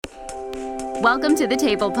Welcome to the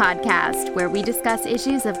Table Podcast, where we discuss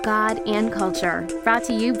issues of God and culture, brought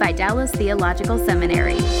to you by Dallas Theological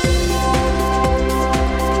Seminary.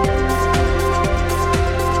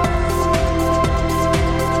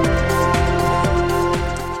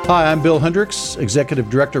 Hi, I'm Bill Hendricks,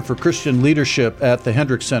 Executive Director for Christian Leadership at the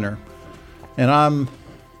Hendricks Center, and I'm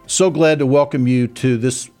so glad to welcome you to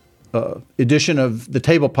this edition of the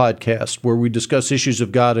Table Podcast, where we discuss issues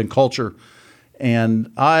of God and culture.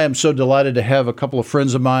 And I am so delighted to have a couple of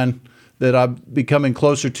friends of mine that I'm becoming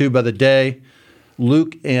closer to by the day.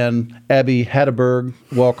 Luke and Abby Hatteberg,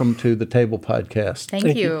 welcome to the Table Podcast.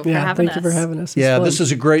 Thank you for having us. Thank you for having us. Yeah, this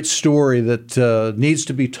is a great story that needs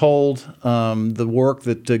to be told, the work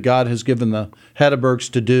that God has given the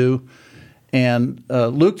Hattebergs to do. And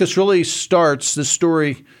Luke, this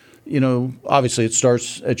story, obviously it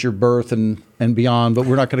starts at your birth and beyond, but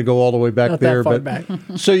we're not going to go all the way back there. Not that far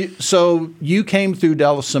back. So you came through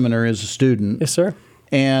Dallas Seminary as a student. Yes, sir.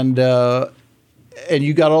 And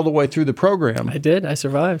you got all the way through the program. I did. I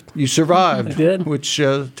survived. You survived. I did. Which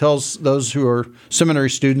tells those who are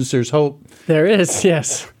seminary students there's hope. There is,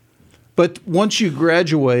 yes. But once you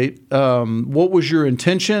graduate, what was your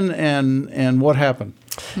intention and what happened?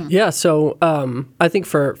 Yeah, so I think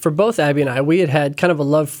for both Abby and I, we had kind of a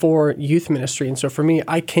love for youth ministry. And so for me,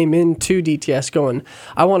 I came into DTS going,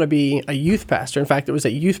 I want to be a youth pastor. In fact, it was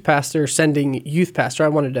a youth pastor sending youth pastor. I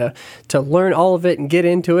wanted to learn all of it and get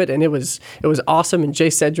into it. And it was awesome. And Jay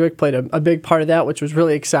Sedgwick played a big part of that, which was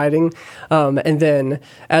really exciting. And then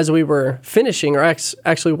as we were finishing, or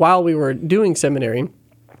actually while we were doing seminary,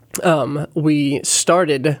 we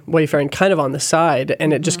started Wayfaring kind of on the side,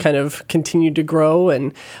 and it just kind of continued to grow.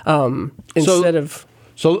 And So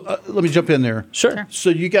let me jump in there. Sure. So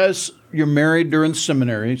you're married during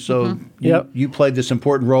seminary. So you played this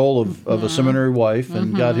important role of a seminary wife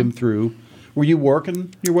and got him through. Were you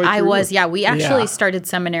working your way through? I was, yeah. We actually started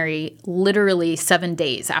seminary literally 7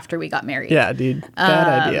 days after we got married. Yeah, dude.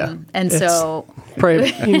 Bad idea. And so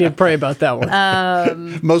you need to pray about that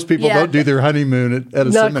one. Most people don't do their honeymoon at a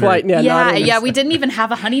Not seminary. quite. Yeah, we didn't even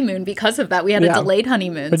have a honeymoon because of that. We had a delayed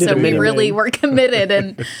honeymoon. So we really were committed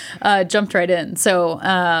and jumped right in. So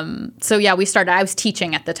we started. I was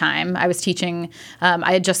teaching at the time. I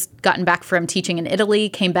I had just gotten back from teaching in Italy,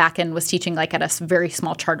 came back and was teaching like at a very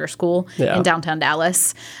small charter school in downtown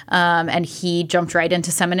Dallas. And he jumped right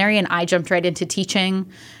into seminary and I jumped right into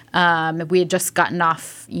teaching. We had just gotten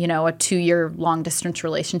off, a 2-year long distance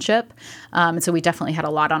relationship. And so we definitely had a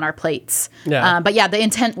lot on our plates. Yeah. But the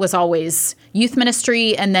intent was always youth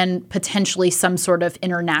ministry and then potentially some sort of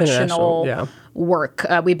international work.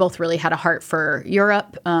 We both really had a heart for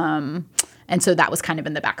Europe. And so that was kind of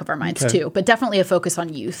in the back of our minds too, but definitely a focus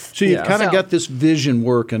on youth. So you kind of got this vision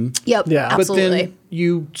working. Yep, absolutely. But then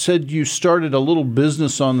you said you started a little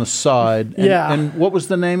business on the side. And what was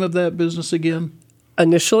the name of that business again?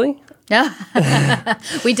 Initially? Yeah,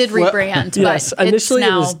 we did rebrand. Yes, but initially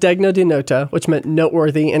it was Degno di Nota, which meant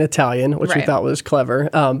noteworthy in Italian, which we thought was clever.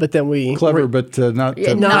 But then but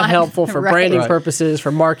not helpful for branding purposes,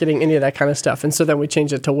 for marketing, any of that kind of stuff. And so then we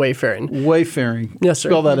changed it to Wayfaring. Wayfaring. Yes, sir.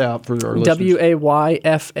 Spell that out for our listeners.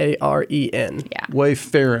 Wayfaren. Yeah.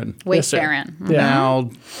 Wayfaring. Wayfaring. Yes, sir. Now,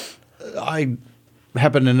 I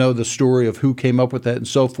happen to know the story of who came up with that and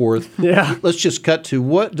so forth. Yeah. Let's just cut to,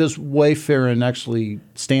 what does Wayfaring actually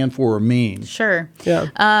stand for or mean? Sure. Yeah.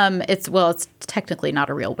 It's technically not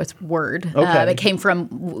a real word. Okay. It came from,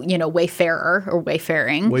 wayfarer or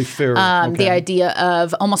wayfaring. Wayfarer. The idea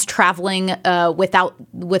of almost traveling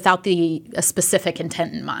without a specific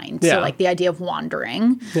intent in mind. Yeah. So like the idea of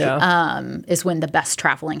wandering is when the best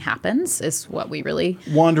traveling happens, is what we really...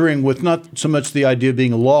 Wandering with not so much the idea of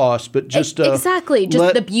being lost, but just... exactly.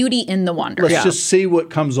 Just the beauty in the wandering. Let's just see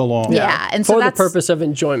what comes along. Yeah. And so for the purpose of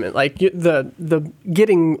enjoyment. Like the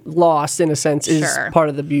getting lost, in a sense, is part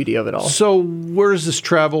of the beauty of it all. So where does this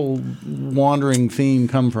travel wandering theme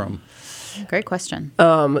come from? Great question.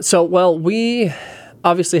 We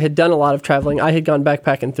obviously had done a lot of traveling. I had gone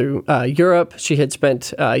backpacking through Europe. She had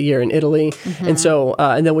spent a year in Italy. And so,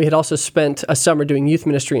 and then we had also spent a summer doing youth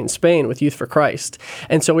ministry in Spain with Youth for Christ.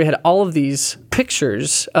 And so we had all of these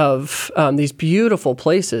pictures of these beautiful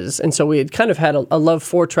places. And so we had kind of had a love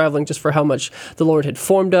for traveling, just for how much the Lord had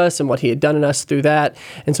formed us and what he had done in us through that.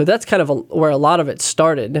 And so that's kind of where a lot of it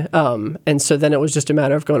started. And so then it was just a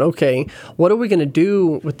matter of going, okay, what are we going to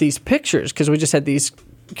do with these pictures? Because we just had these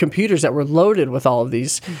computers that were loaded with all of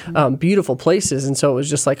these beautiful places. And so it was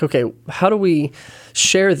just like, okay, how do we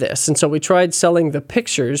share this? And so we tried selling the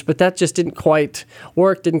pictures, but that just didn't quite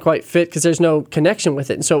work, didn't quite fit because there's no connection with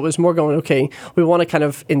it. And so it was more going, okay, we want to kind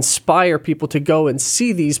of inspire people to go and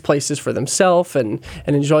see these places for themselves and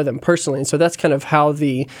enjoy them personally. And so that's kind of how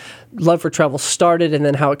the love for travel started, and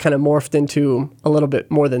then how it kind of morphed into a little bit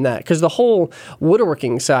more than that. Because the whole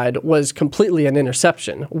woodworking side was completely an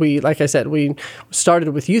interception. Like I said, we started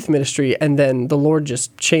with youth ministry, and then the Lord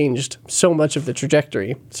just changed so much of the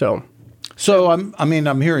trajectory. So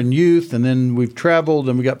I'm hearing youth, and then we've traveled,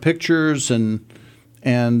 and we got pictures, and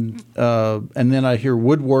then I hear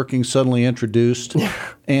woodworking suddenly introduced,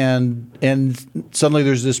 and suddenly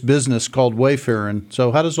there's this business called Wayfaring.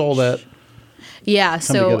 So how does all that? Yeah.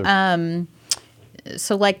 So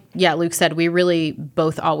like Luke said, we really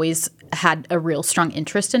both always had a real strong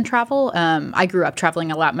interest in travel. I grew up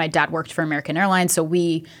traveling a lot. My dad worked for American Airlines, so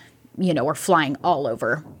we, were flying all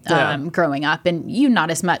over growing up, and not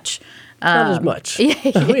as much. Not as much. We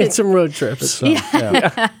had some road trips.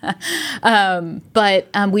 But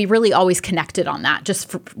we really always connected on that.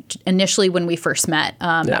 Just initially when we first met,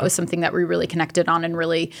 that was something that we really connected on, and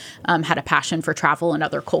really had a passion for travel and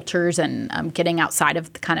other cultures, and getting outside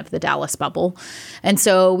of the Dallas bubble. And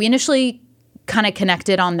so we initially kind of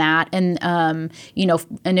connected on that, and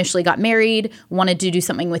initially got married, wanted to do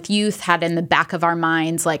something with youth, had in the back of our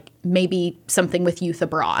minds like maybe something with youth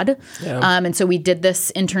abroad. And so we did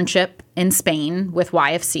this internship in Spain with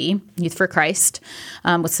YFC, Youth for Christ,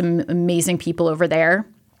 with some amazing people over there,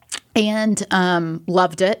 and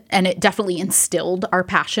loved it, and it definitely instilled our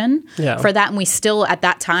passion for that. And we still, at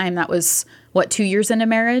that time, that was 2 years into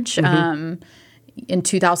marriage, in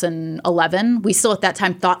 2011, we still at that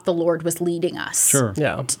time thought the Lord was leading us down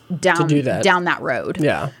that road.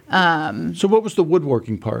 So what was the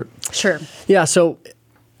woodworking part? Sure. Yeah, so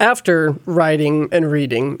after writing and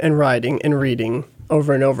reading and writing and reading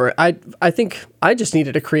over and over, I think I just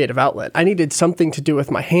needed a creative outlet. I needed something to do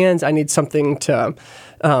with my hands. I need something to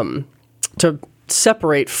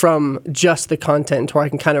separate from just the content where I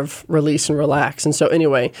can kind of release and relax. And so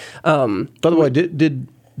anyway. By the way, did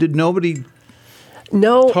nobody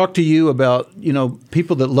No. Talk to you about,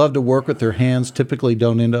 people that love to work with their hands typically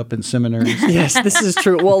don't end up in seminaries. Yes, this is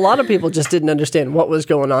true. Well, a lot of people just didn't understand what was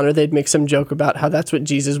going on, or they'd make some joke about how that's what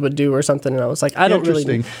Jesus would do or something. And I was like, I don't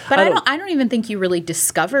really. But I don't even think you really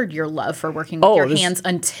discovered your love for working with your hands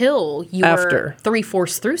until you were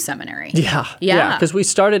 3/4 through seminary. Yeah. Because we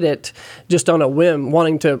started it just on a whim,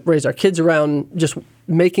 wanting to raise our kids around just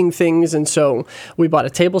making things. And so we bought a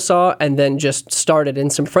table saw and then just started.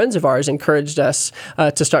 And some friends of ours encouraged us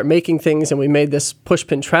to start making things. And we made this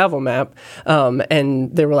pushpin travel map.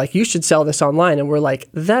 And they were like, you should sell this online. And we're like,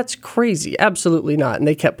 that's crazy. Absolutely not. And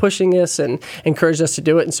they kept pushing us and encouraged us to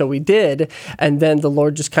do it. And so we did. And then the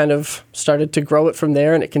Lord just kind of started to grow it from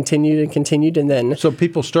there. And it continued and continued. And then. So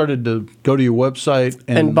people started to go to your website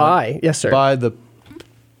and buy. Yes, sir. Buy the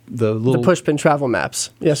pushpin travel maps.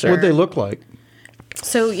 Yes, sir. What'd they look like?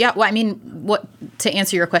 So, to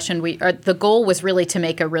answer your question, the goal was really to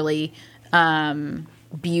make a really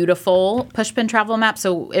beautiful pushpin travel map.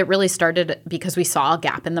 So it really started because we saw a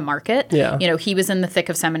gap in the market. Yeah. He was in the thick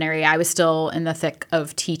of seminary. I was still in the thick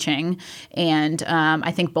of teaching. And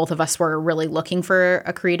I think both of us were really looking for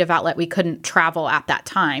a creative outlet. We couldn't travel at that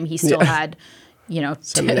time. He still had...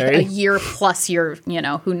 a year plus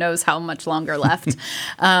who knows how much longer left.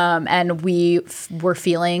 And we were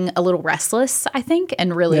feeling a little restless, I think,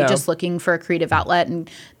 and really just looking for a creative outlet. And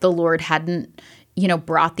the Lord hadn't,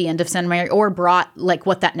 brought the end of seminary or brought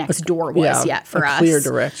what that next door was yet for us. Clear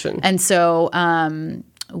direction. And so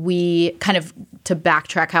we kind of, to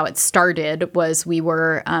backtrack how it started, was we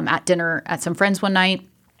were at dinner at some friends one night.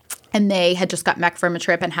 And they had just got back from a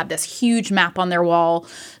trip and had this huge map on their wall,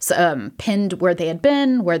 pinned where they had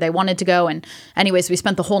been, where they wanted to go. And anyways, we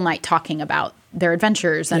spent the whole night talking about their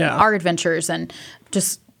adventures and our adventures, and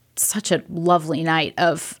just such a lovely night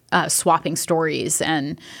of swapping stories.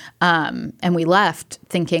 And we left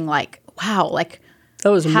thinking wow, that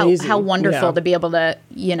was amazing. How wonderful to be able to,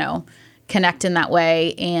 connect in that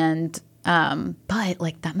way. And but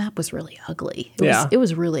that map was really ugly. It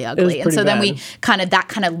was really ugly. And so then we kind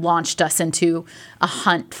of launched us into a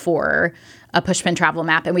hunt for a pushpin travel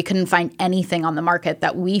map, and we couldn't find anything on the market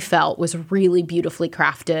that we felt was really beautifully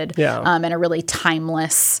crafted in a really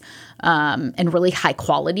timeless and really high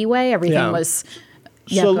quality way. Everything was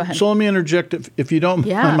go ahead. So let me interject if you don't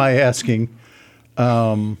mind my asking,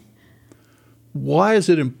 why is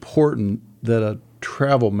it important that a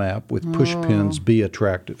travel map with pushpins be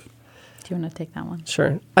attractive? Do you want to take that one?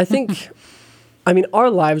 Sure. I think I mean, our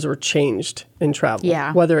lives were changed in travel.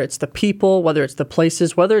 Yeah. Whether it's the people, whether it's the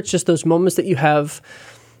places, whether it's just those moments that you have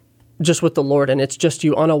just with the Lord, and it's just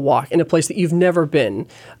you on a walk in a place that you've never been.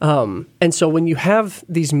 And so when you have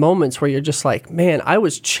these moments where you're just like, man, I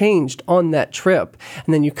was changed on that trip,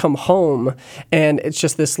 and then you come home and it's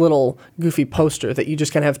just this little goofy poster that you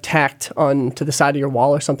just kind of have tacked on to the side of your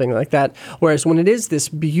wall or something like that. Whereas when it is this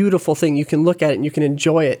beautiful thing, you can look at it and you can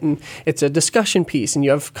enjoy it, and it's a discussion piece, and you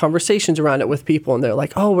have conversations around it with people, and they're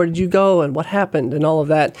like, oh, where did you go and what happened and all of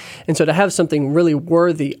that. And so to have something really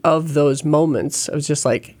worthy of those moments, I was just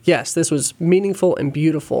like, yes, this was meaningful and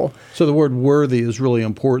beautiful. So the word worthy is really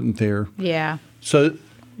important there. Yeah. So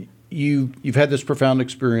you've had this profound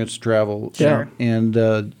experience, travel, Sure.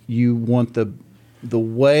 and you want the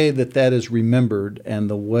way that is remembered and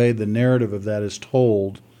the way the narrative of that is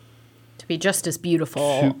told To be just as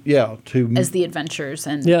beautiful as the adventures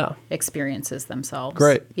and experiences themselves.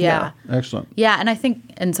 Great. Yeah. Excellent. Yeah, and I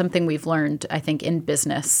think, and something we've learned, I think, in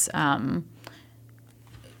business, I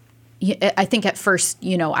think at first,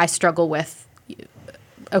 I struggle with,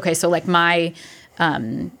 okay, so like my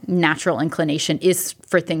natural inclination is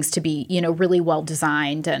for things to be, really well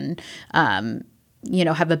designed and,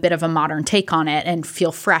 have a bit of a modern take on it and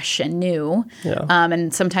feel fresh and new. Yeah.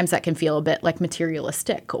 And sometimes that can feel a bit like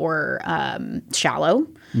materialistic or shallow,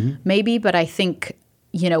 maybe. But I think,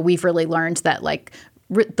 we've really learned that like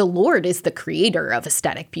the Lord is the creator of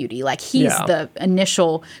aesthetic beauty. Like he's the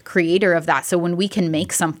initial creator of that. So when we can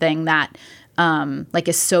make something that like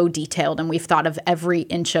is so detailed and we've thought of every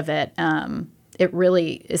inch of it, it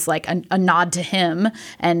really is like a nod to him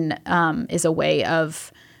and is a way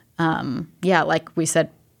of, like we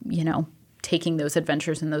said, taking those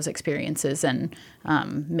adventures and those experiences and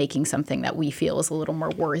making something that we feel is a little more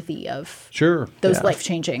worthy of those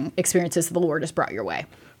life-changing experiences the Lord has brought your way.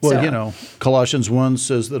 Well, Colossians 1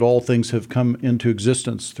 says that all things have come into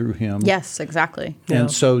existence through him. Yes, exactly.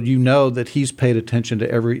 And so that he's paid attention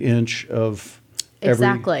to every inch of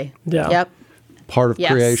every part of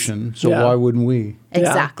creation. So why wouldn't we?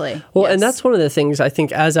 Exactly. Yeah. Well, and that's one of the things I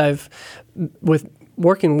think as I've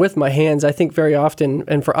working with my hands, I think very often,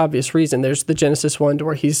 and for obvious reason, there's the Genesis one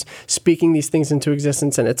where he's speaking these things into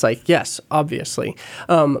existence, and it's like, yes, obviously.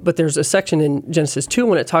 But there's a section in Genesis 2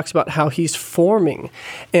 when it talks about how he's forming.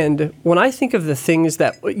 And when I think of the things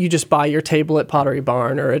that you just buy your table at Pottery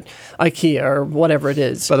Barn or at IKEA or whatever it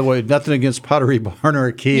is. By the way, nothing against Pottery Barn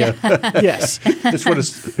or IKEA. Yes. Just want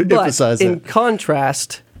to emphasize that. In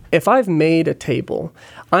contrast, if I've made a table,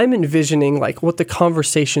 I'm envisioning like what the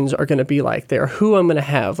conversations are going to be like there, who I'm going to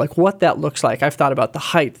have, like what that looks like. I've thought about the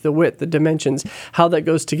height, the width, the dimensions, how that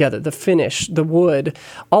goes together, the finish, the wood,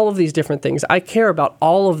 all of these different things. I care about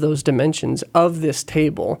all of those dimensions of this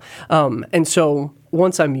table. And so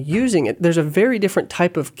once I'm using it, there's a very different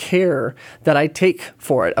type of care that I take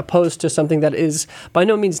for it, opposed to something that is by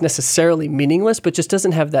no means necessarily meaningless, but just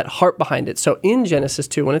doesn't have that heart behind it. So in Genesis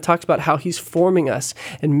 2, when it talks about how he's forming us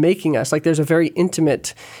and making us, like there's a very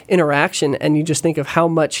intimate interaction, and you just think of how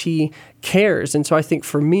much he cares. And so I think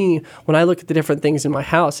for me, when I look at the different things in my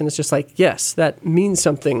house, and it's just like, yes, that means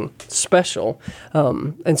something special.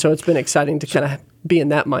 And so it's been exciting to kind of be in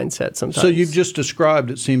that mindset sometimes. So you've just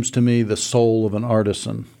described, it seems to me, the soul of an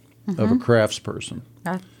artisan, of a craftsperson.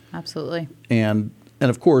 Absolutely. And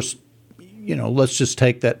of course, let's just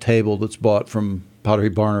take that table that's bought from Pottery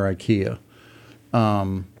Barn or IKEA.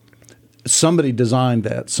 Somebody designed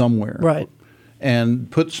that somewhere. Right. And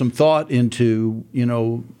put some thought into,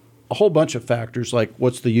 a whole bunch of factors like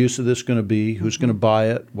what's the use of this going to be, who's going to buy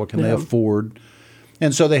it, what can they afford.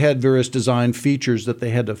 And so they had various design features that they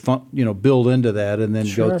had to, build into that and then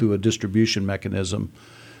go through a distribution mechanism.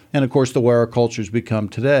 And, of course, the way our culture's become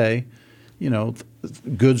today,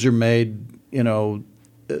 goods are made,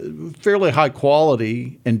 fairly high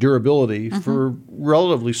quality and durability for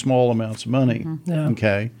relatively small amounts of money. Yeah.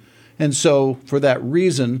 Okay. And so for that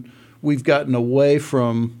reason, we've gotten away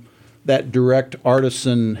from that direct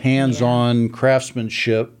artisan, hands-on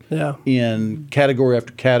craftsmanship in category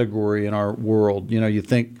after category in our world. You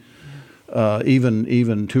think even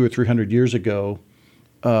 200 or 300 years ago,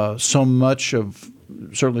 so much of,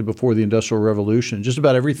 certainly before the Industrial Revolution, just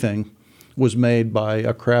about everything was made by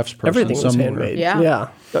a craftsperson. Everything was handmade. Yeah.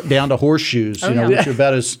 Down to horseshoes, which are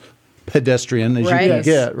about as pedestrian as you can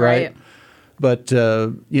get, right? But,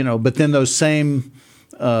 but then those same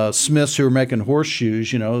smiths who were making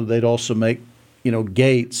horseshoes, they'd also make,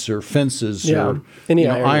 gates or fences or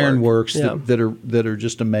ironworks that are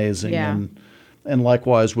just amazing. Yeah. And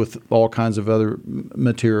likewise with all kinds of other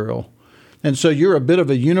material. And so you're a bit of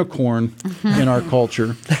a unicorn in our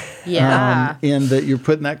culture. Yeah. In that you're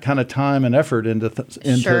putting that kind of time and effort into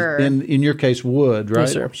Sure. in your case, wood, right?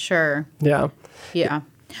 Yes, sir. Sure. Yeah. Yeah.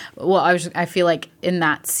 Well, I feel like in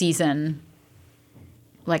that season,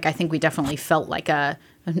 like I think we definitely felt like a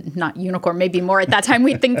not unicorn, maybe more at that time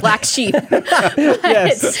we'd think black sheep.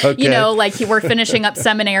 Yes. Okay. You know, like we're finishing up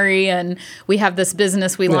seminary and we have this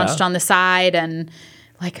business we launched on the side, and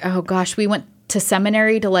like, oh gosh, we went to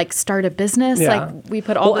seminary to like start a business. Yeah. Like we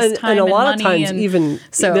put all this time and a lot money of times and even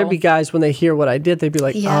so, there'd be guys when they hear what I did, they'd be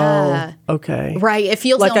like, Yeah. oh, okay. right. It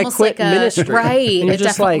feels Like I almost quit like a ministry. right. And you're It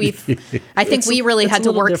just definitely. I think we really it's had a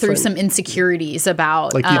to little work through different. some insecurities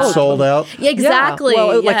about Like you'd sold out. Yeah, exactly. Yeah.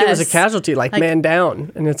 Well, like it was a yes. casualty, like man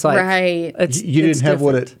down, and it's like Right. You didn't have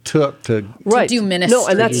what it took to. right. do No,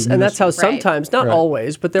 ministry. and that's how sometimes, not Right.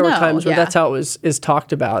 always, but there were No, times where yeah. that's how it is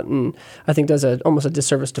talked about, and I think does almost a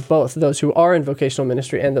disservice to both those who are in vocational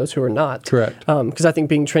ministry and those who are not. Correct. Because I think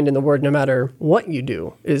being trained in the Word, no matter what you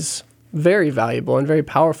do, is very valuable and very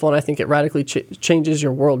powerful, and I think it radically changes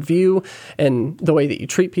your worldview and the way that you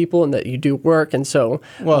treat people and that you do work, and so.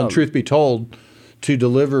 Well, and truth be told, to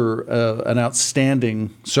deliver an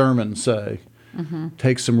outstanding sermon, say,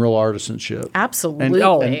 takes some real artisanship. Absolutely.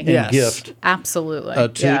 And Yes. gift. Absolutely.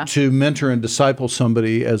 To mentor and disciple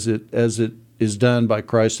somebody as it is done by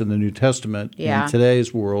Christ in the New Testament Yeah. in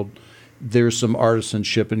today's world, there's some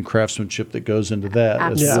artisanship and craftsmanship that goes into that.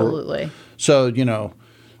 as well. Absolutely. So,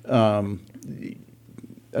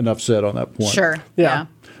 enough said on that point. Sure. Yeah.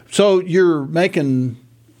 So you're making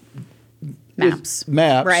Maps.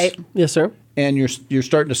 maps, Right. Yes, sir. and you're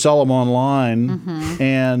starting to sell them online,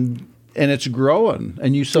 and it's growing,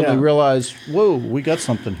 and you suddenly Yeah. realize, whoa, we got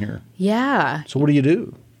something here. Yeah. So what do you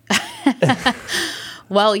do?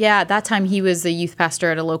 Well, yeah, at that time he was a youth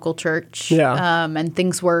pastor at a local church. Yeah. And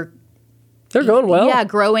things were They're going well. Yeah,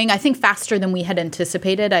 growing. I think faster than we had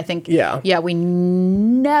anticipated. I think we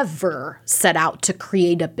never set out to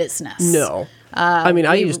create a business. No. I mean,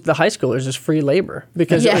 I used the high schoolers as free labor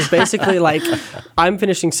because it was basically like I'm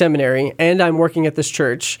finishing seminary and I'm working at this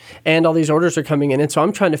church and all these orders are coming in. And so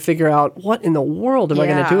I'm trying to figure out what in the world am I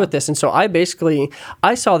going to do with this? And so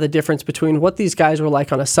I saw the difference between what these guys were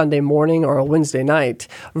like on a Sunday morning or a Wednesday night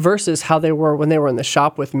versus how they were when they were in the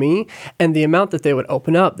shop with me, and the amount that they would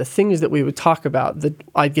open up, the things that we would talk about.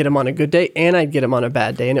 I'd get them on a good day and I'd get them on a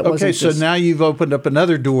bad day. And it wasn't so now you've opened up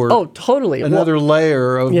another door. Oh, totally. Another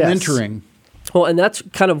layer of mentoring. Well, and that's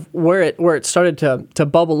kind of where it started to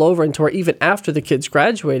bubble over into where even after the kids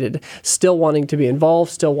graduated, still wanting to be involved,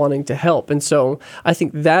 still wanting to help. And so I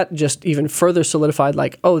think that just even further solidified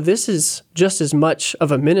like, oh, this is just as much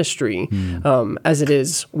of a ministry as it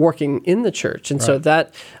is working in the church. And so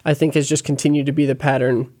that, I think, has just continued to be the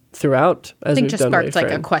pattern throughout as we've just done sparked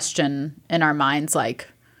like a Reframe. question in our minds, like,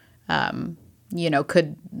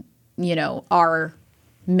 could, our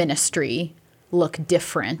ministry look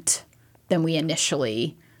different than we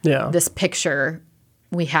initially, this picture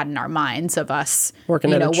we had in our minds of us, working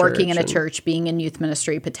in a church, being in youth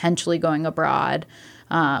ministry, potentially going abroad,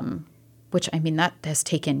 which, I mean, that has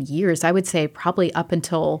taken years. I would say probably up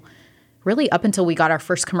until we got our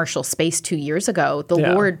first commercial space 2 years ago. The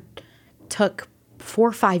Lord took 4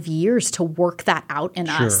 or 5 years to work that out in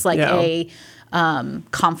us, like a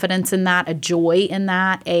confidence in that, a joy in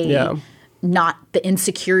that, not the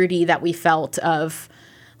insecurity that we felt of,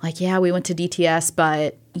 like, we went to DTS,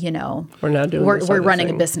 but we're now doing we're running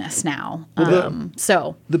a business now.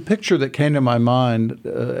 So the picture that came to my mind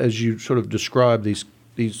as you sort of described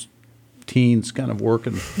these teens kind of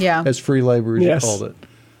working as free labor, as you called it.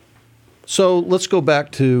 So let's go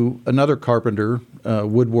back to another carpenter,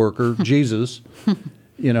 woodworker, Jesus.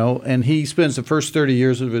 And he spends the first 30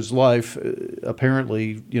 years of his life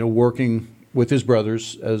apparently, working with his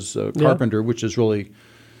brothers as a carpenter, which is really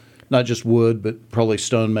not just wood, but probably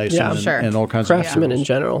stonemason and all kinds of craftsmen in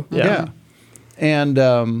general. Yeah. And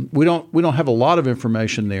we don't have a lot of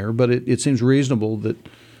information there, but it seems reasonable that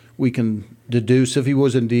we can deduce if he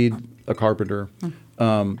was indeed a carpenter.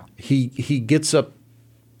 He gets up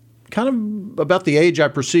kind of about the age I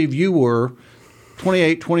perceive you were,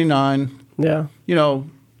 28, 29. Yeah.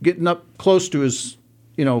 Getting up close to his,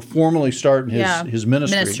 formally starting his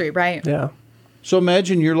ministry. Ministry, right. Yeah. So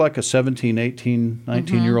imagine you're like a 17, 18,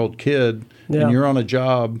 19-year-old kid, and you're on a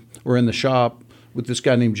job or in the shop with this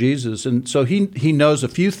guy named Jesus. And so he knows a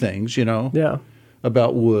few things,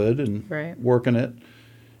 about wood and working it.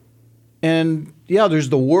 And, there's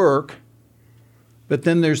the work, but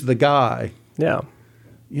then there's the guy. Yeah.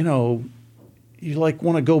 You like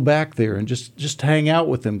want to go back there and just hang out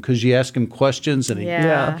with him because you ask him questions and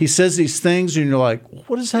he says these things and you're like,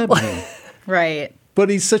 what does that mean? Right. but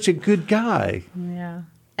he's such a good guy. Yeah.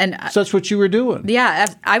 And so that's what you were doing. Yeah.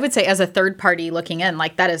 I would say as a third party looking in,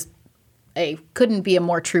 like that is couldn't be a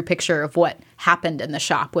more true picture of what happened in the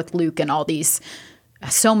shop with Luke and all these,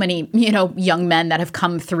 so many, young men that have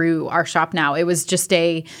come through our shop now. It was just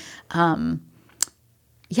a,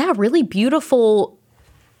 really beautiful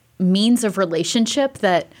means of relationship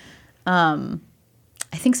that,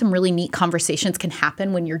 I think some really neat conversations can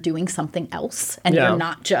happen when you're doing something else and you're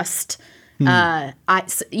not just,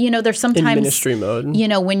 there's sometimes in ministry mode,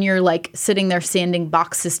 when you're like sitting there sanding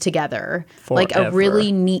boxes together, forever. Like a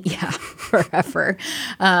really neat, forever.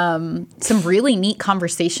 Some really neat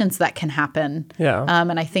conversations that can happen. Yeah.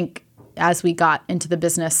 And I think as we got into the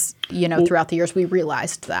business, throughout the years, we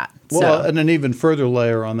realized that. Well, and an even further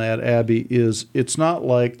layer on that, Abby, is it's not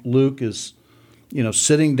like Luke is,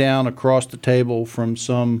 sitting down across the table from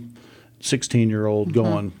some 16-year-old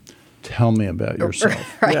going, tell me about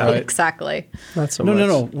yourself. Right, exactly. Not so much.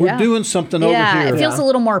 No. We're doing something over here. Yeah, it feels a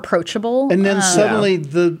little more approachable. And then suddenly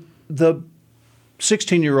the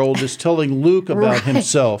 16-year-old is telling Luke about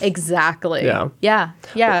himself. Exactly. Yeah.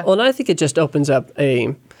 Well, and I think it just opens up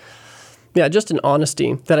just an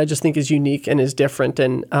honesty that I just think is unique and is different.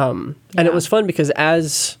 And it was fun because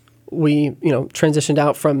as we, transitioned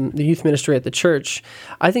out from the youth ministry at the church,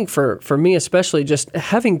 I think for me especially, just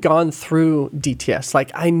having gone through DTS, like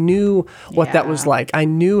I knew what that was like. I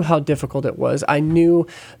knew how difficult it was. I knew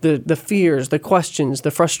the fears, the questions,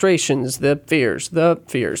 the frustrations, the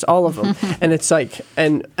fears, all of them. And it's like,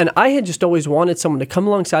 and I had just always wanted someone to come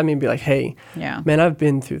alongside me and be like, hey, man, I've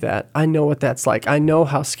been through that. I know what that's like. I know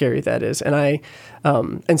how scary that is.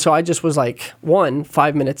 And so I just was like,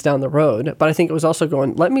 5 minutes down the road, but I think it was also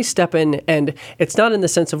going, let me step in. And it's not in the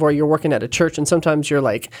sense of where you're working at a church and sometimes you're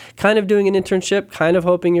like kind of doing an internship, kind of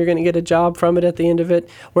hoping you're going to get a job from it at the end of it.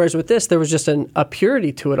 Whereas with this, there was just a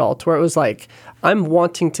purity to it all, to where it was like, I'm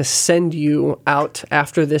wanting to send you out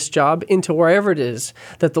after this job into wherever it is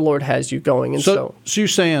that the Lord has you going. And so you're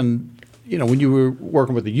saying, when you were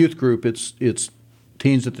working with the youth group, it's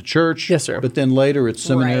teens at the church. Yes, sir. But then later it's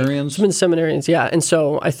seminarians. Right. Seminarians, yeah. And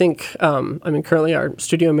so I think, currently our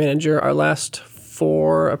studio manager, our last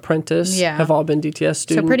 4 apprentices have all been DTS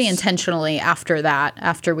students. So pretty intentionally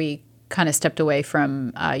after we kind of stepped away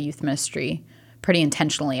from youth ministry, pretty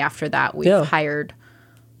intentionally after that, we've hired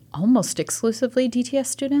almost exclusively DTS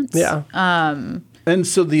students. Yeah. And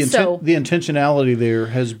so the intentionality there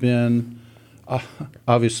has been,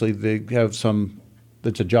 obviously they have some.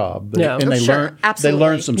 That's a job, and they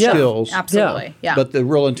learn some skills. Absolutely, yeah. But the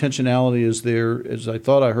real intentionality is there, as I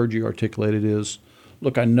thought I heard you articulate it, is,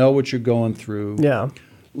 look, I know what you're going through. Yeah.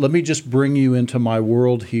 Let me just bring you into my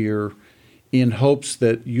world here, in hopes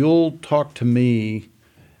that you'll talk to me,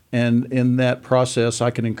 and in that process, I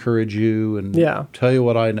can encourage you and tell you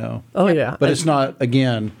what I know. Oh yeah. But it's not,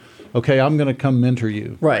 again, okay, I'm going to come mentor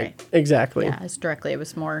you. Right. Exactly. Yeah. It's directly. It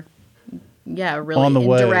was more. Yeah, really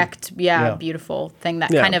indirect, beautiful thing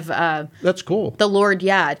that kind of... that's cool. The Lord,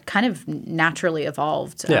 kind of naturally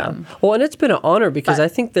evolved. Yeah. Well, and it's been an honor because I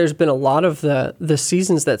think there's been a lot of the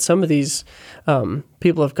seasons that some of these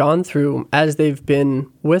people have gone through as they've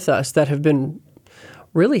been with us that have been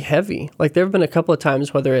really heavy. Like there have been a couple of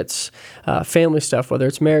times, whether it's family stuff, whether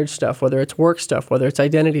it's marriage stuff, whether it's work stuff, whether it's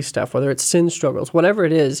identity stuff, whether it's sin struggles, whatever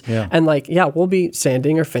it is. Yeah. And we'll be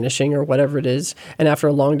sanding or finishing or whatever it is. And after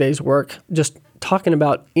a long day's work, just talking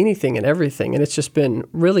about anything and everything. And it's just been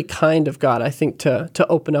really kind of God, I think, to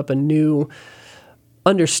open up a new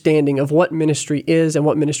understanding of what ministry is and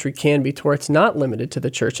what ministry can be, to where it's not limited to the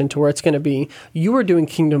church and to where it's going to be, you are doing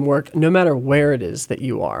kingdom work no matter where it is that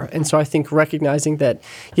you are. And so I think recognizing that,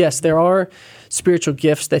 yes, there are spiritual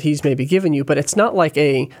gifts that he's maybe given you, but it's not like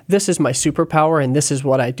this is my superpower and this is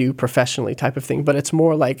what I do professionally type of thing. But it's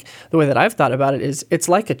more like, the way that I've thought about it is, it's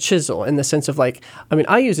like a chisel in the sense of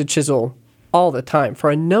I use a chisel all the time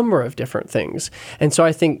for a number of different things. And so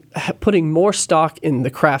I think putting more stock in the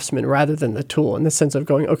craftsman rather than the tool, in the sense of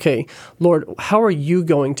going, okay, Lord, how are you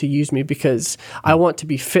going to use me? Because I want to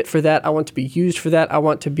be fit for that. I want to be used for that. I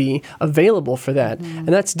want to be available for that. Mm-hmm. And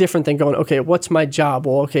that's different than going, okay, what's my job?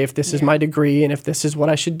 Well, okay, if this is my degree and if this is what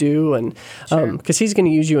I should do. And because he's going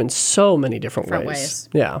to use you in so many different ways.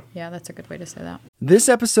 Yeah. Yeah, that's a good way to say that. This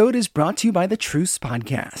episode is brought to you by the Truce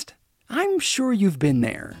Podcast. I'm sure you've been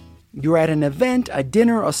there. You're at an event, a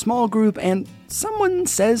dinner, a small group, and someone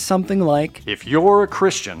says something like, if you're a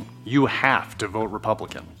Christian, you have to vote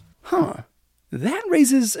Republican. Huh. That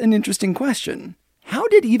raises an interesting question. How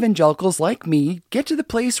did evangelicals like me get to the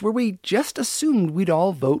place where we just assumed we'd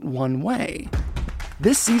all vote one way?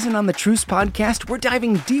 This season on the Truce Podcast, we're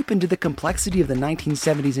diving deep into the complexity of the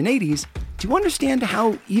 1970s and 80s to understand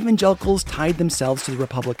how evangelicals tied themselves to the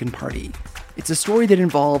Republican Party. It's a story that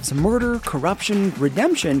involves murder, corruption,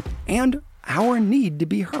 redemption, and our need to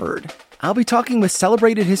be heard. I'll be talking with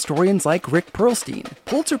celebrated historians like Rick Perlstein,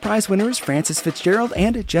 Pulitzer Prize winners Frances Fitzgerald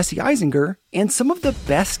and Jesse Eisinger, and some of the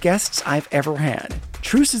best guests I've ever had.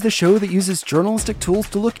 Truce is the show that uses journalistic tools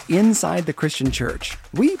to look inside the Christian church.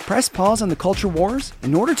 We press pause on the culture wars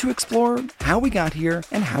in order to explore how we got here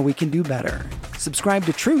and how we can do better. Subscribe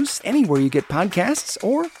to Truce anywhere you get podcasts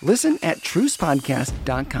or listen at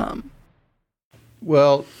trucepodcast.com.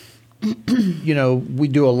 Well, we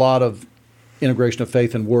do a lot of integration of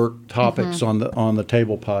faith and work topics on the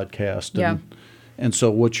Table podcast. And so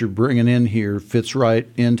what you're bringing in here fits right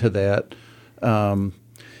into that.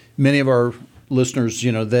 Many of our listeners, they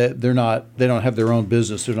don't have their own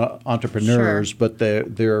business. They're not entrepreneurs, but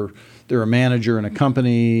they're a manager in a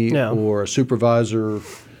company or a supervisor,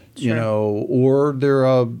 or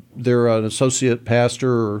they're an associate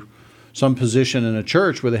pastor or some position in a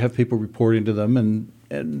church where they have people reporting to them, and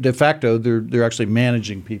de facto they're actually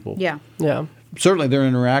managing people. Yeah. Certainly they're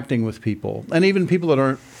interacting with people, and even people that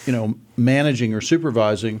aren't managing or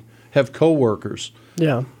supervising have coworkers.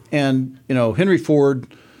 Yeah. And Henry Ford,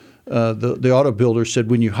 the auto builder,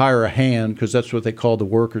 said when you hire a hand, because that's what they called the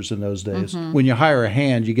workers in those days, when you hire a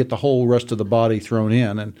hand, you get the whole rest of the body thrown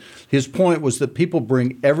in. And his point was that people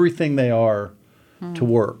bring everything they are to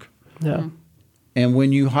work. Yeah. And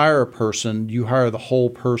when you hire a person, you hire the whole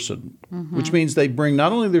person, which means they bring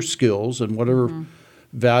not only their skills and whatever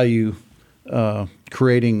value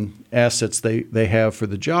creating assets they have for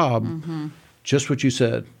the job, just what you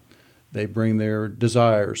said. They bring their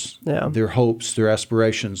desires, their hopes, their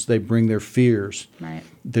aspirations. They bring their fears,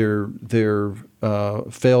 their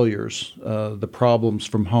failures, the problems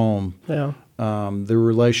from home, their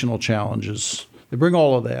relational challenges. They bring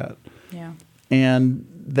all of that. Yeah. And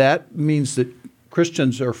that means that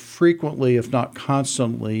Christians are frequently, if not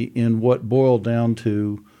constantly, in what boil down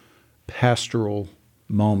to pastoral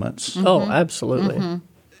moments. Oh, absolutely.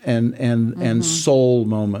 And soul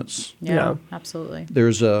moments. Yeah, absolutely.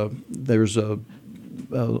 There's a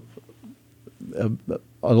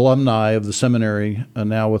alumni of the seminary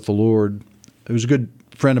now with the Lord, who's a good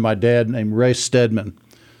friend of my dad named Ray Stedman.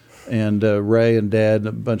 And Ray and Dad,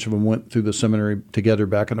 a bunch of them went through the seminary together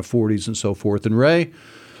back in the 40s and so forth. And Ray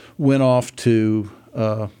went off to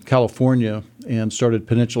California and started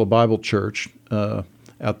Peninsula Bible Church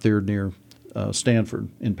out there near Stanford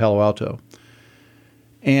in Palo Alto.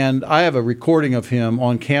 And I have a recording of him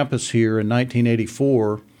on campus here in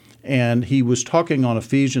 1984, and he was talking on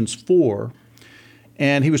Ephesians 4,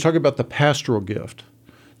 and he was talking about the pastoral gift.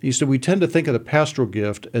 He said, we tend to think of the pastoral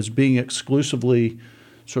gift as being exclusively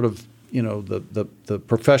sort of, the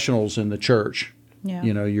professionals in the church,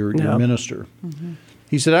 your minister.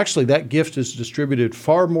 He said, actually, that gift is distributed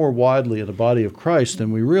far more widely in the body of Christ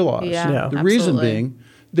than we realize. The reason being,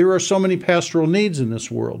 there are so many pastoral needs in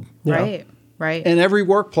this world. Right. And every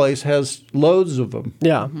workplace has loads of them.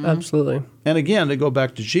 Yeah, absolutely. And again, to go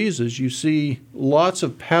back to Jesus, you see lots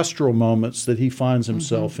of pastoral moments that he finds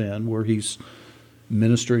himself in where he's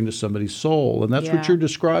ministering to somebody's soul. And that's what you're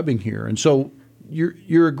describing here. And so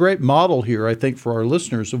you're a great model here, I think, for our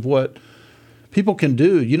listeners of what people can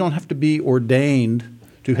do. You don't have to be ordained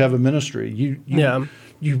to have a ministry.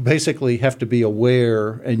 You basically have to be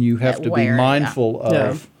aware, and you have to be mindful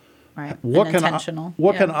of what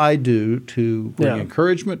can I do to bring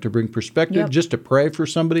encouragement, to bring perspective, just to pray for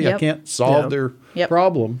somebody. I can't solve their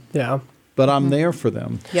problem, but I'm there for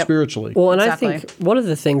them spiritually. Well, and I think one of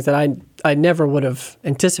the things that I never would have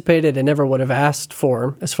anticipated and never would have asked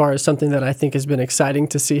for, as far as something that I think has been exciting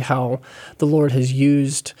to see how the Lord has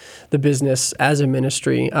used the business as a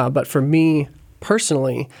ministry. But for me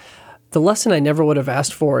personally, the lesson I never would have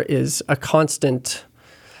asked for is a constant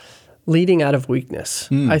leading out of weakness.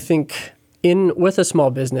 I think with a small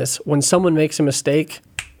business, when someone makes a mistake,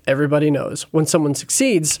 everybody knows. When someone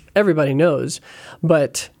succeeds, everybody knows.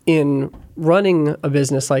 But in running a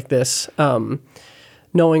business like this,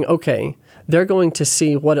 knowing, okay, they're going to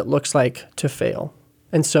see what it looks like to fail.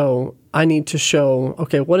 And so I need to show,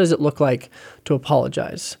 okay, what does it look like to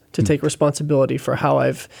apologize, to take responsibility for how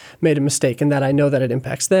I've made a mistake, and that I know that it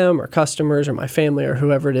impacts them or customers or my family or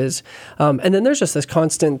whoever it is. And then there's just this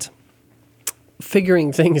constant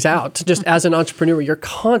figuring things out. Just as an entrepreneur, you're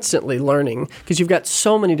constantly learning because you've got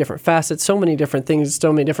so many different facets, so many different things,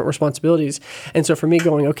 so many different responsibilities. And so for me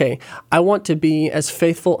going, okay, I want to be as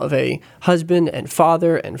faithful of a husband and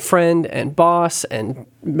father and friend and boss and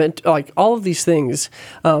like all of these things,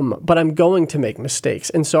 but I'm going to make mistakes.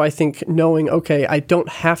 And so I think knowing, okay, I don't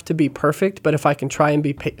have to be perfect, but if I can try and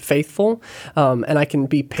be faithful and I can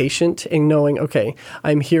be patient in knowing, okay,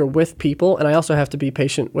 I'm here with people, and I also have to be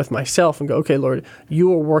patient with myself and go, okay, Lord,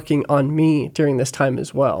 you are working on me during this time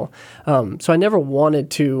as well. So I never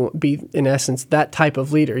wanted to be, in essence, that type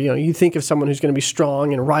of leader. You know, you think of someone who's going to be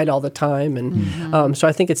strong and right all the time. And so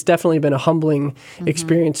I think it's definitely been a humbling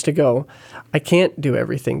experience to go, I can't do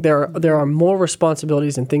everything. There are more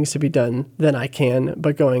responsibilities and things to be done than I can,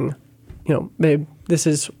 but going, you know, babe, this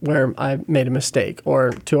is where I made a mistake,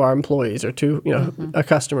 or to our employees, or to, you know, a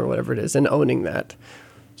customer, whatever it is, and owning that.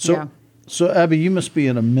 So Abby, you must be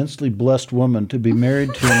an immensely blessed woman to be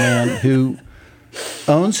married to a man who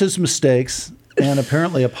owns his mistakes and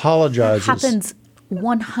apparently apologizes. It happens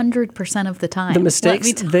 100% of the time. The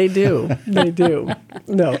mistakes, they do. They do.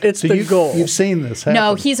 No, it's the goal. You've seen this happen.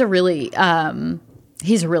 No, he's a really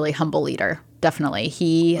humble leader. Definitely.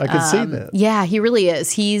 I can see that. Yeah, he really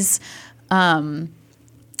is. He's, I'm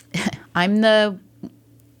the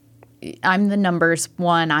numbers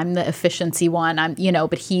one. I'm the efficiency one.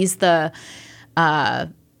 But he's the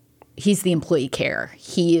employee care.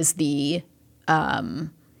 He is the,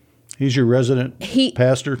 he's your resident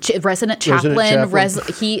pastor? Resident chaplain.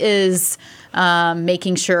 He is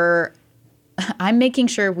making sure, I'm making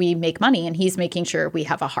sure we make money, and he's making sure we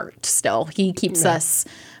have a heart still. He keeps us...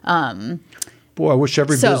 Boy, I wish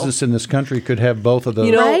every business in this country could have both of those.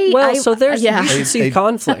 You know, right? So there's you should see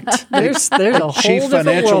conflict. There's a whole chief different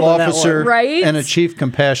financial world officer, right? And a chief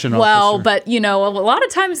compassion officer. Well, but a lot of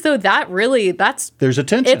times though, there's a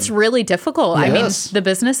tension. It's really difficult. Yes. I mean, the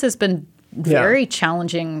business has been very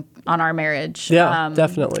challenging on our marriage. Yeah,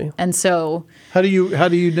 definitely. And so, how do you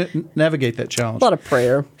navigate that challenge? A lot of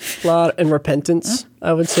prayer, and repentance.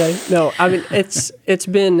 I would say. No, I mean it's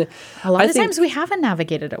been a lot of times we haven't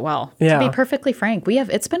navigated it well. To be perfectly frank,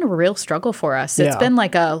 it's been a real struggle for us. It's been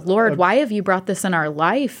like Lord, why have you brought this in our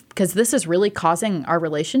life? Because this is really causing our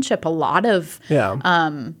relationship a lot of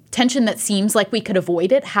tension that seems like we could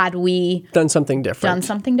avoid it had we done something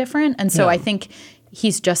different. And so I think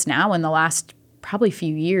he's just now in the last probably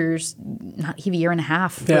few years, not even a year and a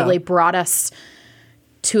half, really brought us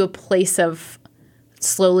to a place of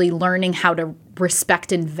slowly learning how to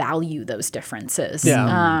respect and value those differences.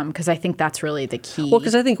 Because I think that's really the key. Well,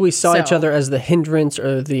 because I think we saw each other as the hindrance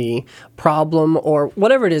or the problem or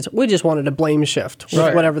whatever it is. We just wanted to blame shift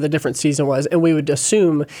with whatever the different season was. And we would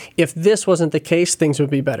assume if this wasn't the case, things would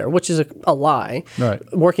be better, which is a lie. Right.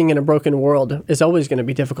 Working in a broken world is always going to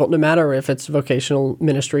be difficult, no matter if it's vocational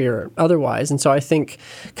ministry or otherwise. And so I think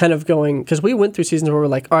kind of going, because we went through seasons where we're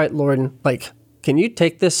like, all right, Lord, like, can you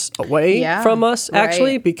take this away from us,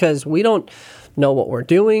 actually? Because we don't know what we're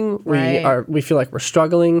doing. We feel like we're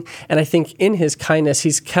struggling. And I think in his kindness,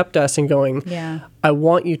 he's kept us and going, I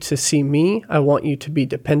want you to see me. I want you to be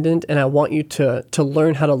dependent. And I want you to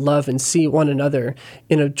learn how to love and see one another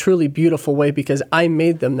in a truly beautiful way because I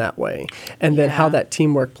made them that way. And then how that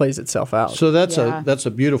teamwork plays itself out. So that's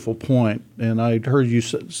a beautiful point. And I heard you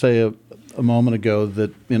say a moment ago that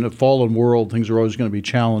in a fallen world, things are always going to be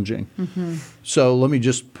challenging. Mm-hmm. So let me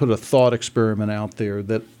just put a thought experiment out there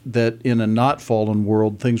that in a not fallen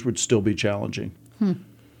world, things would still be challenging. You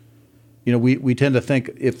know, we tend to think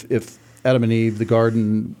if Adam and Eve, the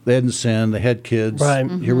garden, they hadn't sinned, they had kids. Right.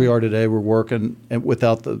 Here we are today, we're working, and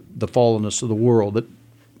without the fallenness of the world, it's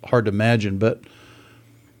hard to imagine, but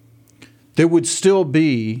there would still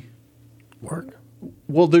be work.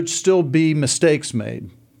 Well, there'd still be mistakes made.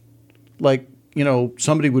 Like, you know,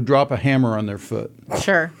 somebody would drop a hammer on their foot.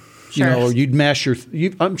 Sure. You know, or you'd mash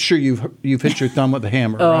I'm sure you've hit your thumb with a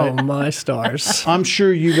hammer, right? Oh, my stars. I'm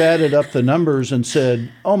sure you've added up the numbers and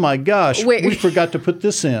said, oh, my gosh, we forgot to put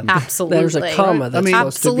this in. Absolutely. There's a comma that's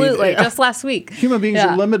supposed to be there. Just last week. Human beings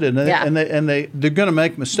are limited, and they're going to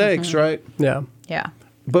make mistakes, right? Yeah. Yeah.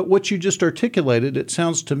 But what you just articulated, it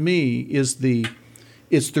sounds to me, it's the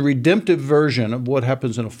redemptive version of what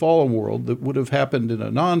happens in a fallen world that would have happened in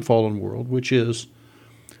a non-fallen world, which is,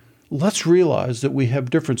 let's realize that we have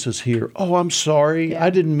differences here. Oh, I'm sorry. I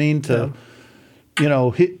didn't mean to,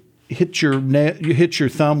 hit hit your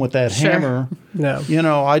thumb with that hammer. No. You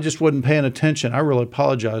know, I just wasn't paying attention. I really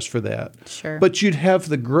apologize for that. Sure. But you'd have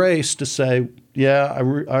the grace to say, yeah,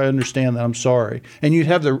 I understand that. I'm sorry. And you'd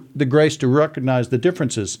have the grace to recognize the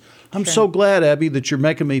differences. I'm so glad, Abby, that you're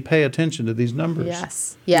making me pay attention to these numbers.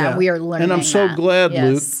 Yes. Yeah. We are learning. And I'm so glad,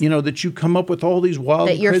 yes. Luke, that you come up with all these wild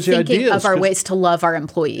that and you're crazy thinking ideas. of our ways to love our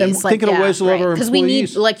employees. And thinking of ways to love our employees. Because we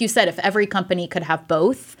need, like you said, if every company could have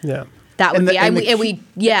both, that would be.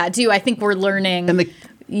 I think we're learning. And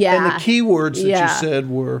the key words that you said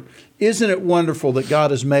were, isn't it wonderful that God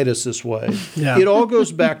has made us this way? Yeah. It all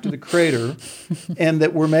goes back to the Creator and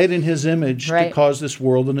that we're made in His image to cause this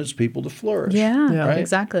world and its people to flourish. Yeah, right?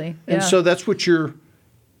 Exactly. And so that's what you're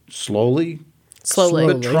slowly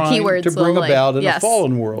but trying Keyword to bring slowly. about in a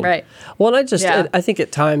fallen world. Right. Well, and I think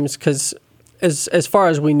at times, because as far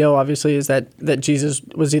as we know, obviously, is that Jesus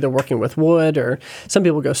was either working with wood, or some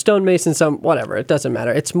people go stonemason, some whatever. It doesn't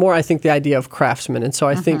matter. It's more, I think, the idea of craftsman. And so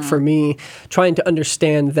I think for me, trying to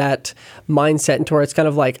understand that mindset and to where it's kind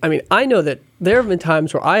of like, I mean, I know that there have been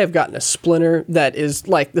times where I have gotten a splinter that is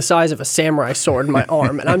like the size of a samurai sword in my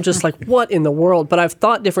arm. And I'm just like, what in the world? But I've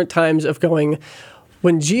thought different times of going,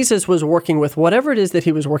 when Jesus was working with whatever it is that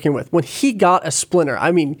he was working with, when he got a splinter,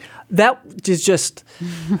 I mean, that is just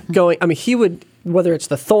going, I mean, he would, whether it's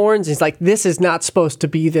the thorns, he's like, this is not supposed to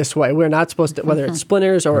be this way. We're not supposed to, whether it's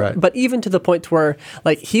splinters or, but even to the point where,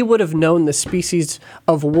 like, he would have known the species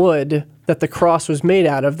of wood that the cross was made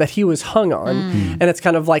out of, that he was hung on. And it's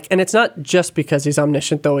kind of like, and it's not just because he's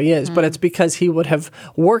omniscient, though he is, but it's because he would have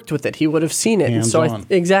worked with it. He would have seen it. Hands and so on.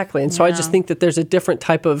 exactly. And so I just think that there's a different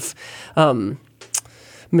type of,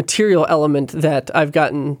 material element that I've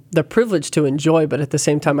gotten the privilege to enjoy, but at the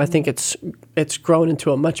same time, I think it's grown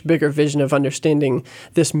into a much bigger vision of understanding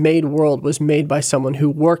this made world was made by someone who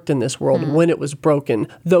worked in this world when it was broken,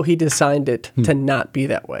 though he designed it to not be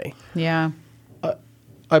that way. Yeah.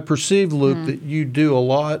 I perceive, Luke, that you do a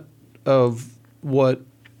lot of what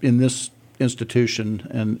in this institution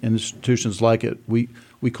and institutions like it we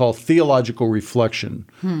call theological reflection,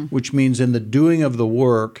 which means in the doing of the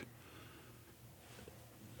work,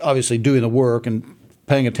 obviously doing the work and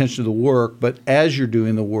paying attention to the work, but as you're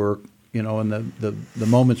doing the work, in the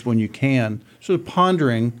moments when you can, sort of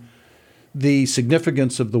pondering the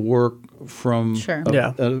significance of the work from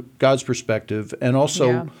God's perspective, and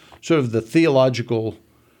also sort of the theological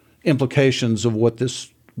implications of what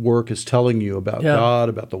this work is telling you about God,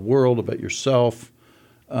 about the world, about yourself.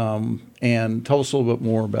 And tell us a little bit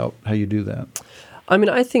more about how you do that. I mean,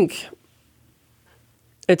 I think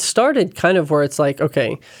it started kind of where it's like,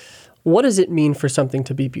 okay, what does it mean for something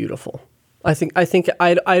to be beautiful? I think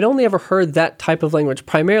I'd only ever heard that type of language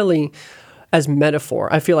primarily as metaphor.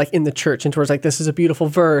 I feel like in the church, and towards like, this is a beautiful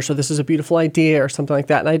verse, or this is a beautiful idea, or something like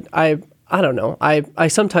that. And I don't know. I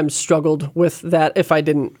sometimes struggled with that if I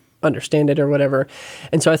didn't understand it or whatever.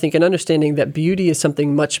 And so I think in understanding that beauty is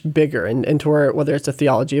something much bigger, and to where, whether it's a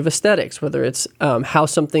theology of aesthetics, whether it's how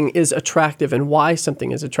something is attractive and why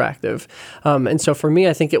something is attractive. And so for me,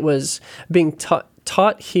 I think it was being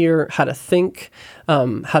taught here how to think,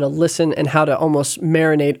 how to listen, and how to almost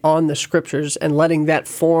marinate on the scriptures and letting that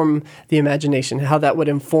form the imagination, how that would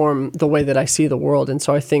inform the way that I see the world. And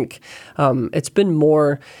so I think it's been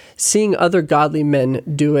more seeing other godly men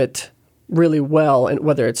do it really well, and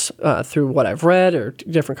whether it's through what I've read or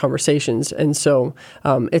different conversations. And so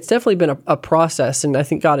it's definitely been a process, and I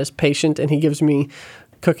think God is patient, and he gives me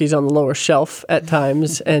cookies on the lower shelf at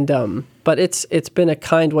times. And but it's been a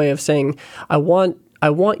kind way of saying, I want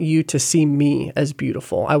you to see me as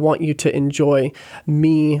beautiful. I want you to enjoy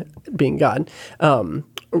me being God.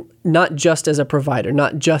 Not just as a provider,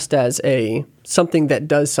 not just as something that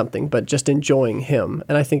does something, but just enjoying him.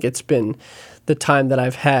 And I think it's been the time that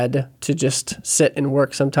I've had to just sit and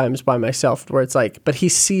work sometimes by myself, where it's like, but he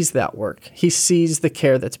sees that work. He sees the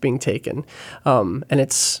care that's being taken, and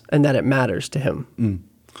that it matters to him.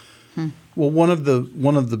 Well, one of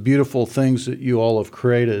the beautiful things that you all have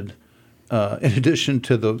created, in addition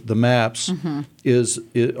to the maps,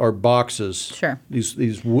 are boxes. Sure.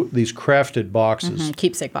 These crafted boxes.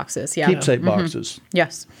 Keepsake boxes. Yeah. Keepsake boxes.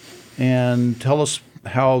 Yes. And tell us,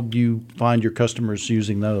 how do you find your customers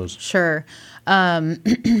using those? Sure.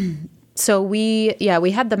 So we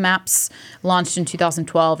had the maps launched in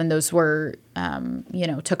 2012, and those were,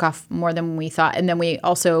 took off more than we thought. And then we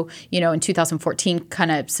also, in 2014,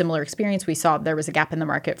 kind of similar experience. We saw there was a gap in the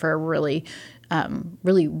market for a really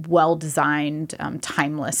well-designed,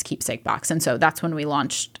 timeless keepsake box. And so that's when we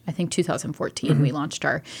launched, I think 2014, we launched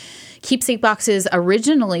our keepsake boxes,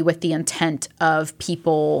 originally with the intent of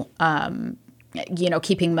people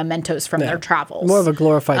keeping mementos from their travels. More of a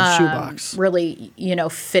glorified shoebox. Really,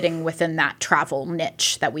 fitting within that travel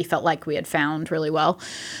niche that we felt like we had found really well.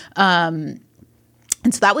 And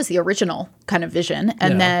so that was the original kind of vision.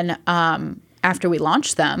 And then after we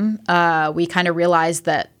launched them, we kind of realized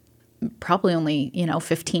that probably only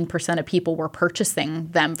 15% of people were purchasing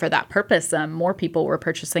them for that purpose. More people were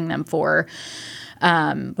purchasing them for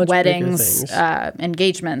weddings,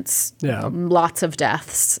 engagements, lots of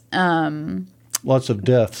deaths. Lots of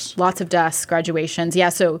deaths. Graduations. Yeah.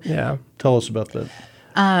 So tell us about that.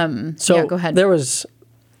 So go ahead. There was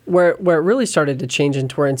where it really started to change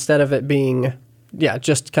into where instead of it being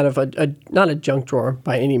just kind of a not a junk drawer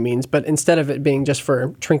by any means, but instead of it being just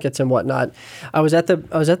for trinkets and whatnot, I was at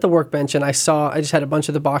the workbench and I just had a bunch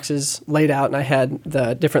of the boxes laid out, and I had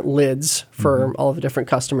the different lids for all of the different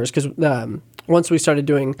customers, because once we started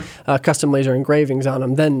doing custom laser engravings on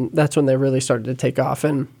them, then that's when they really started to take off.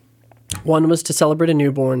 And one was to celebrate a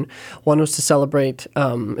newborn. One was to celebrate,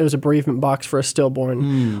 it was a bereavement box for a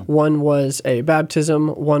stillborn. One was a baptism.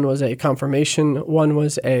 One was a confirmation. One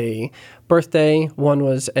was a birthday. One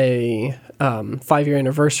was a 5-year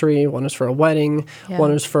anniversary. One was for a wedding.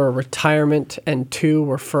 One was for a retirement. And 2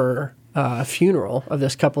 were for a funeral of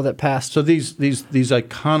this couple that passed. So these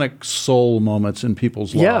iconic soul moments in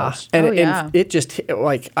people's lives. And it just,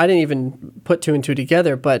 like, I didn't even put 2 and 2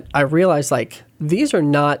 together, but I realized, like, these are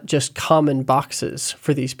not just common boxes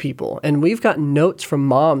for these people. And we've got notes from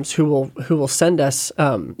moms who will send us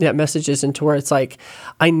messages into where it's like,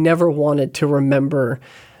 I never wanted to remember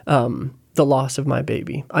the loss of my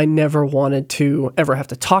baby. I never wanted to ever have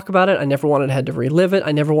to talk about it. I never wanted to have to relive it.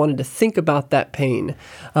 I never wanted to think about that pain.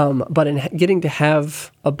 But in getting to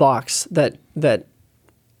have a box that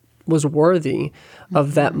was worthy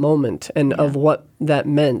of that moment and of what that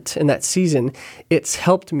meant in that season, it's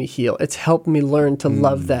helped me heal. It's helped me learn to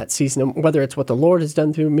love that season, whether it's what the Lord has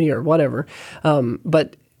done through me or whatever.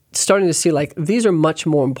 But starting to see, like, these are much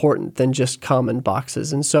more important than just common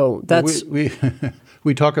boxes. And so that's...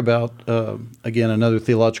 We talk about, again, another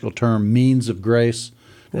theological term, means of grace.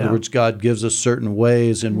 In other words, God gives us certain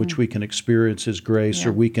ways in which we can experience His grace,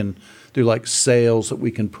 or we can do like sails that we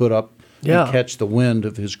can put up and catch the wind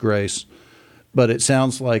of His grace. But it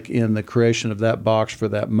sounds like in the creation of that box for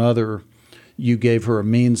that mother, you gave her a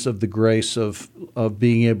means of the grace of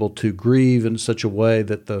being able to grieve in such a way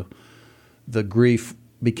that the grief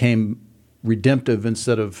became redemptive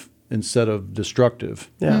instead of destructive.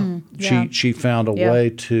 She found a way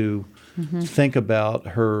to think about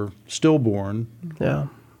her stillborn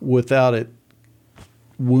without it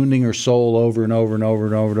wounding her soul over and over and over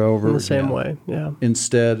and over and over in the same way.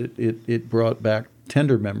 Instead, it brought back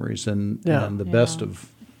tender memories and the best of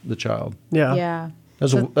the child.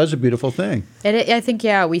 That's a beautiful thing. I think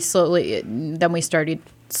we started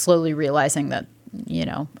slowly realizing that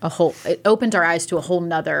it opened our eyes to a whole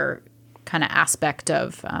nother kind of aspect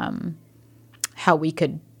of how we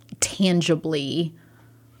could tangibly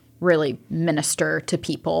really minister to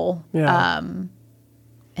people in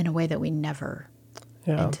a way that we never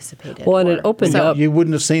anticipated. Well, and it opened up. You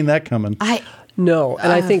wouldn't have seen that coming. No,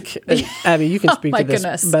 and I think, Abby, you can speak to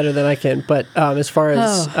this better than I can, but as far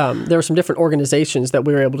as there were some different organizations that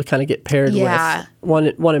we were able to kind of get paired with.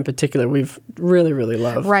 One in particular we've really, really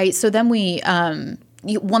loved. Right. So then we...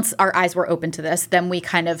 once our eyes were open to this, then we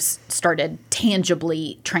kind of started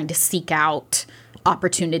tangibly trying to seek out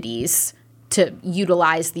opportunities to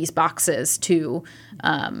utilize these boxes to,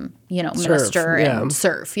 minister and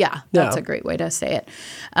serve. That's a great way to say it.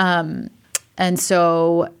 And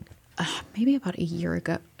so maybe about 2 years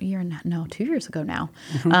ago now,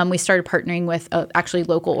 we started partnering with actually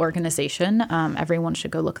local organization. Everyone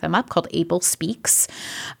should go look them up, called Able Speaks.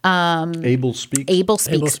 Able Speaks? Able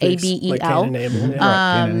Speaks, A-B-E-L.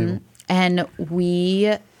 Like and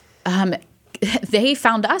we... they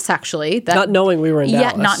found us, actually. Not knowing we were in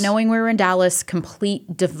Dallas. Yeah, not knowing we were in Dallas.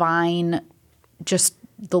 Complete divine, just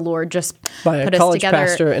the Lord just by put a college us together.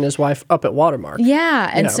 pastor and his wife up at Watermark.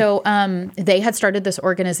 Yeah, and so they had started this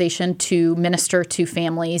organization to minister to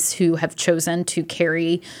families who have chosen to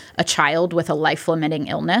carry a child with a life-limiting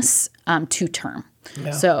illness to term.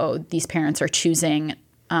 Yeah. So these parents are choosing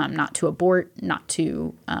not to abort, not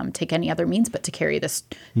to take any other means, but to carry this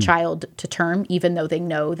child to term, even though they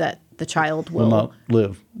know that the child will not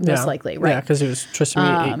live. Most likely, right? Yeah, because it was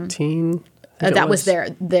trisomy 18. That was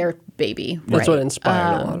their baby. That's what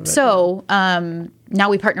inspired a lot of it. So now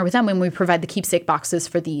we partner with them and we provide the keepsake boxes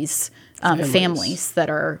for these families that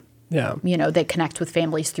are, they connect with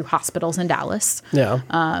families through hospitals in Dallas. Yeah.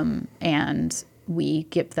 And we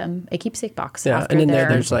give them a keepsake box. Yeah, and in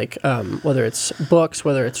there's like whether it's books,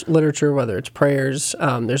 whether it's literature, whether it's prayers.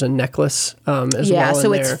 There's a necklace as well. Yeah,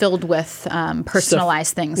 so it's filled with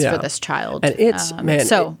personalized things for this child. And it's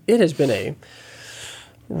it has been a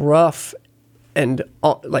rough and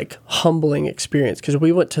like humbling experience, because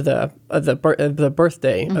we went to the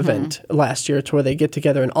birthday event last year, to where they get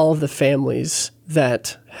together and all of the families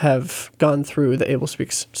that have gone through the Able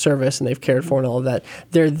Speaks service and they've cared for and all of that,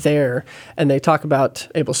 they're there and they talk about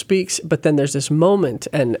Able Speaks, but then there's this moment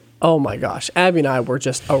and oh my gosh, Abby and I were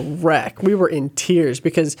just a wreck. We were in tears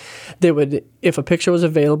because they would, if a picture was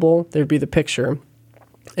available, there'd be the picture,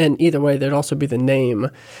 and either way there'd also be the name,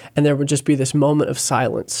 and there would just be this moment of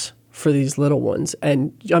silence for these little ones.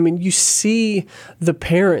 And I mean, you see the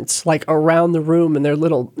parents like around the room and their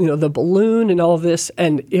little, the balloon and all of this.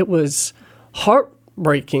 And it was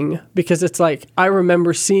heartbreaking, because it's like, I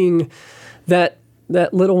remember seeing that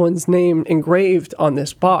little one's name engraved on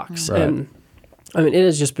this box. Right. And I mean, it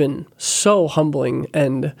has just been so humbling.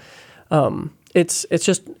 And it's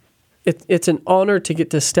an honor to get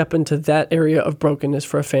to step into that area of brokenness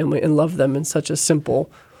for a family and love them in such a simple,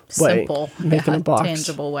 making a box.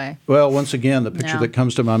 Tangible way. Well, once again, the picture that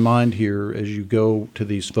comes to my mind here as you go to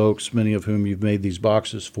these folks, many of whom you've made these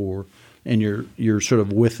boxes for, and you're sort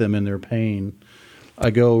of with them in their pain. I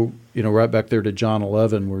go, right back there to John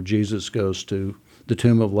 11, where Jesus goes to the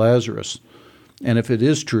tomb of Lazarus. And if it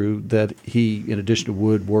is true that he, in addition to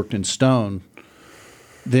wood, worked in stone,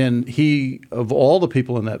 then he, of all the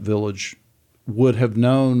people in that village, would have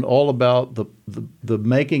known all about the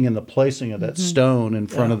making and the placing of that stone in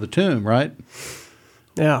front of the tomb, right?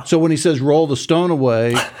 Yeah. So when he says roll the stone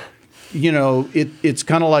away, it's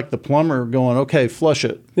kind of like the plumber going, okay, flush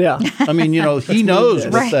it. Yeah. I mean, he knows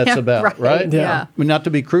what that's about, right? Yeah. I mean, not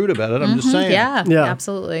to be crude about it, I'm just saying. Yeah,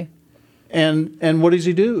 absolutely. And what does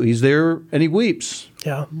he do? He's there and he weeps.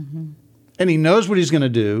 Yeah. And he knows what he's going to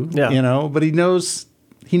do, but he knows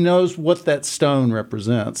what that stone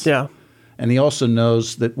represents. Yeah. And he also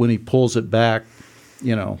knows that when he pulls it back,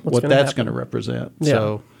 what that's going to represent. Yeah.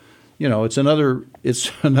 So, it's another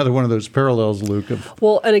one of those parallels, Luke.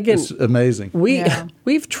 And again, it's amazing.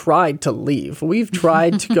 We've tried to leave. We've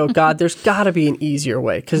tried to go, God, there's got to be an easier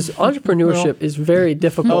way, because entrepreneurship is very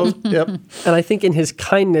difficult. Yep. And I think in his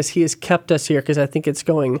kindness, he has kept us here, because I think it's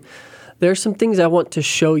going, there's some things I want to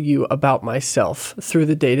show you about myself through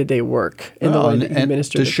the day-to-day work in the way that you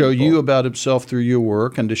minister to show people. You about himself through your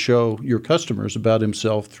work, and to show your customers about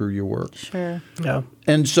himself through your work. Sure. Yeah.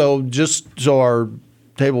 And so just so our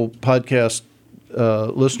Table Podcast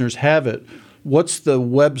listeners have it, what's the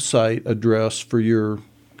website address for your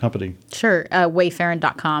company? Sure.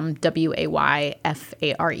 Wayfaren.com,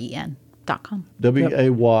 WAYFAREN.com.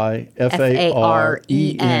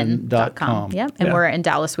 WAYFAREN.com. Yep. And we're in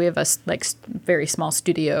Dallas. We have a very small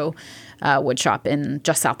studio wood shop in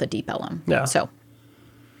just south of Deep Ellum. Yeah. So,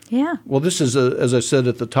 yeah. Well, this is, as I said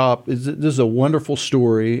at the top, this is a wonderful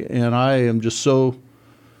story, and I am just so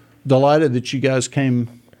delighted that you guys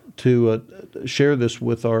came to share this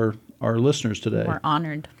with our listeners today. We're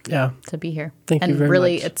honored to be here. Thank you very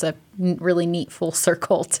really, much. it's a really neat full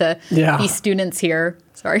circle to be students here.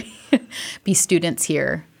 Be students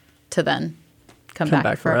here to then come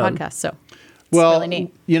back for around. our podcast. So it's really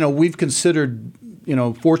neat. We've considered,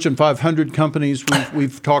 Fortune 500 companies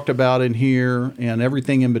we've talked about in here, and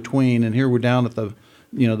everything in between. And here we're down at the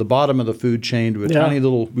bottom of the food chain to a tiny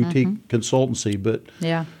little boutique consultancy. But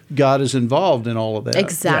God is involved in all of that.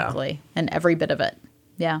 Exactly. And every bit of it.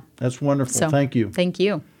 Yeah. That's wonderful. So, thank you. Thank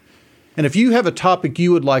you. And if you have a topic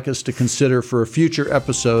you would like us to consider for a future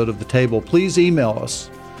episode of The Table, please email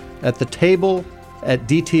us at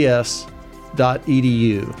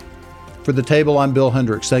thetable@dts.edu. For The Table, I'm Bill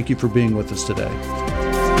Hendricks. Thank you for being with us today.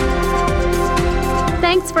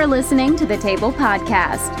 Thanks for listening to The Table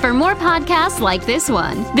Podcast. For more podcasts like this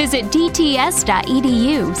one, visit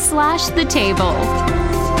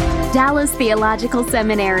dts.edu/thetable. Dallas Theological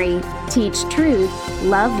Seminary. Teach truth,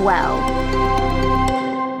 love well.